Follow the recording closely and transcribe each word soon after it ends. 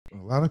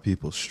A lot of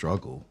people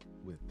struggle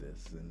with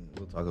this, and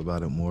we'll talk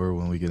about it more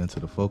when we get into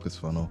the focus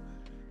funnel.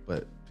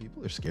 But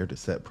people are scared to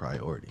set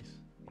priorities.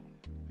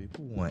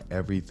 People want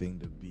everything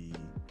to be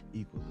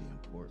equally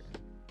important,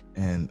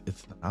 and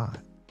it's not.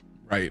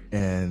 Right.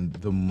 And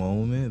the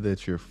moment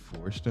that you're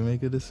forced to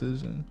make a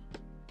decision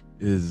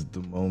is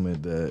the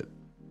moment that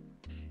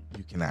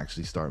you can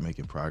actually start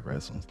making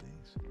progress on things.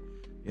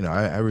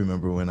 I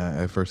remember when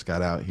I first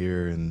got out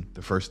here and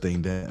the first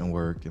thing didn't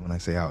work. And when I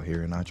say out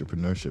here in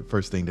entrepreneurship,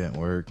 first thing didn't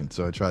work. And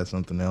so I tried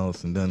something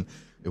else. And then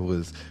it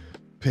was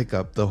pick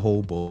up the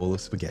whole bowl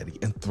of spaghetti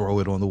and throw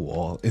it on the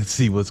wall and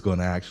see what's going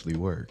to actually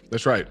work.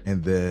 That's right.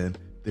 And then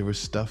there was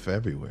stuff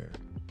everywhere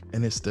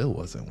and it still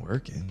wasn't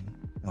working.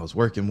 I was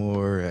working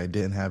more. I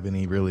didn't have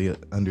any really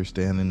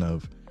understanding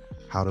of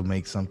how to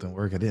make something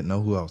work. I didn't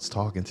know who I was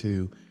talking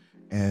to.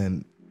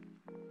 And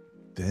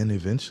then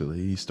eventually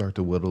you start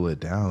to whittle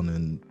it down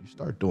and you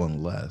start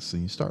doing less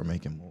and you start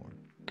making more,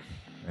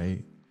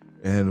 right?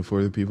 And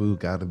for the people who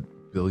got a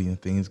billion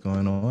things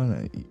going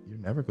on, you're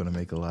never going to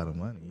make a lot of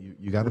money.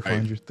 You got to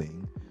find your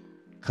thing,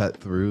 cut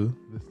through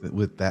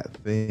with that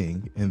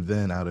thing, and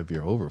then out of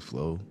your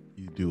overflow,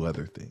 you do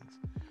other things.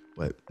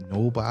 But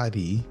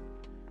nobody,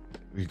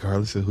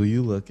 regardless of who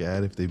you look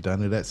at, if they've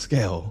done it at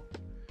scale,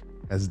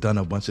 has done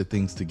a bunch of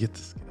things to get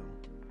to scale.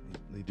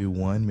 They do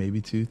one,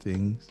 maybe two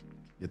things,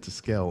 get to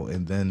scale,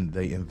 and then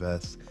they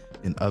invest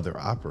in other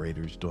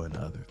operators doing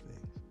other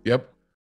things. Yep.